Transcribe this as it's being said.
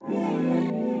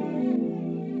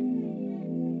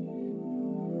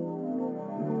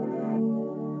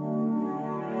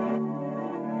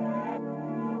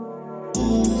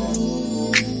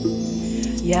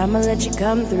Yeah, I'ma let you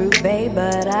come through, babe,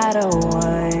 but I don't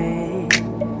want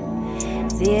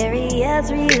serious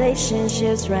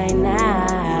relationships right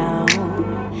now.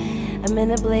 I'm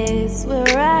in a place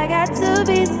where I got to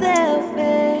be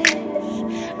selfish.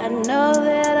 I know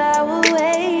that I will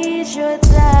waste your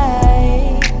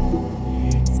time.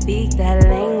 Speak that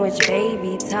language,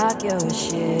 baby, talk your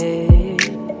shit.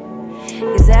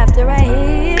 Cause after I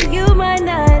hit, you might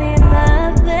not hear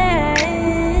nothing.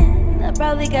 I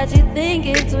probably got you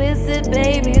thinking twisted,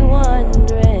 baby,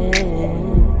 wondering.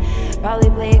 Probably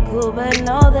play it cool, but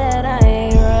know that I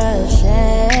ain't rushing.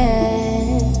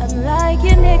 I'm like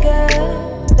your nigga,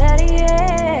 better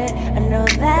yet, I know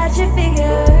that you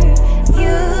figured.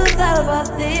 You thought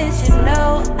about this, you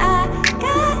know I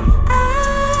got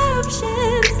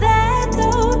options. That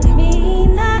don't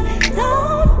mean I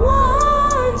don't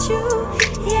want you.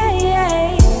 Yeah.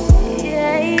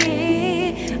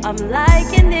 I'm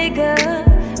like a nigga,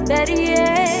 better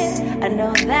yet, I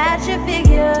know that you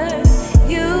figure.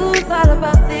 You thought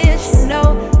about this, you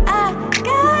know I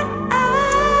got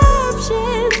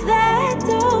options. That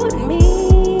don't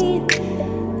mean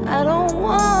I don't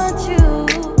want you.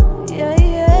 Yeah.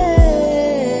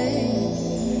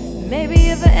 Maybe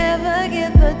if I ever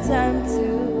get the time to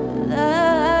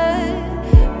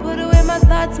love, put away my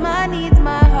thoughts, my needs,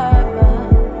 my heart, my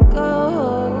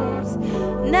goals.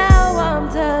 Now I'm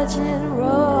touching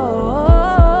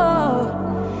road,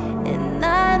 and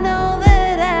I know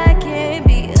that I can't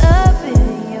be up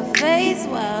in your face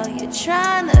while you're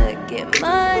trying to get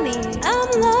money. I'm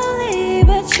lonely,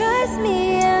 but trust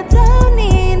me, I don't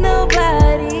need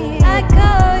nobody. I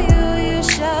call you, you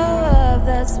show up,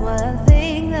 that's one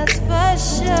thing that's for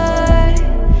sure.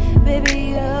 Baby,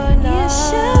 you're not. You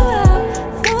show up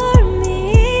for me.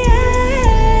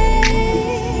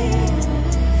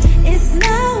 It's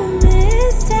no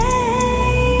mistake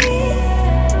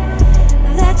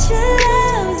that your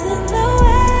love's in the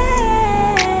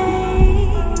way,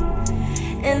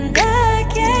 and I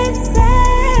can't say.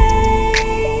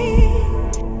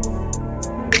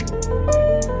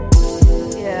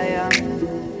 Yeah.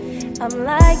 I'm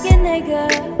like a nigga,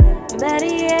 better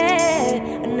yet,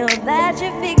 I know that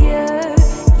you figure.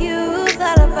 You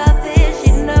thought about this,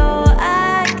 you know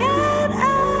I got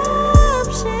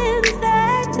options.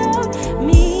 That don't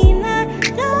mean I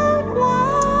don't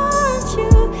want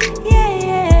you.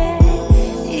 Yeah.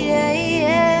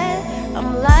 I'm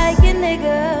like a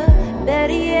nigga,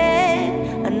 better yet,